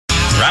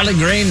Riley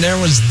Green,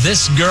 there was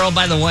this girl.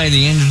 By the way,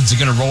 the engines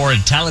are going to roar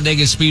at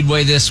Talladega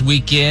Speedway this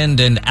weekend,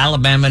 and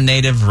Alabama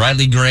native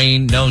Riley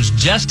Green knows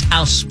just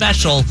how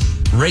special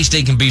race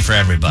day can be for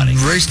everybody.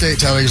 Race day at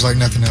Talladega is like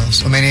nothing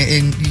else. I mean,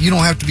 and you don't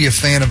have to be a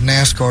fan of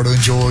NASCAR to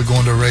enjoy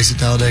going to a race at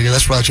Talladega.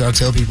 That's what I try to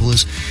tell people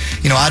is,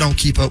 I don't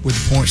keep up with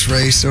the points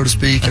race, so to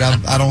speak, and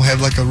I don't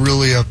have like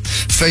a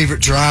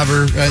favorite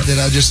driver that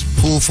I just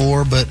pull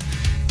for, but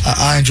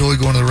I enjoy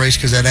going to the race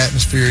because that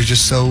atmosphere is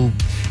just so...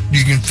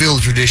 You can feel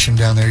the tradition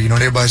down there, and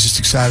everybody's just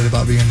excited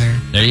about being there.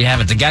 There you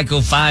have it. The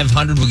Geico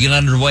 500 will get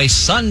underway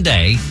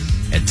Sunday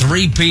at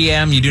 3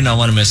 p.m. You do not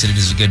want to miss it. It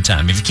is a good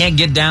time. If you can't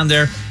get down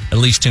there, at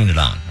least tune it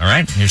on. All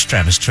right? Here's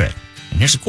Travis Tritt. And here's a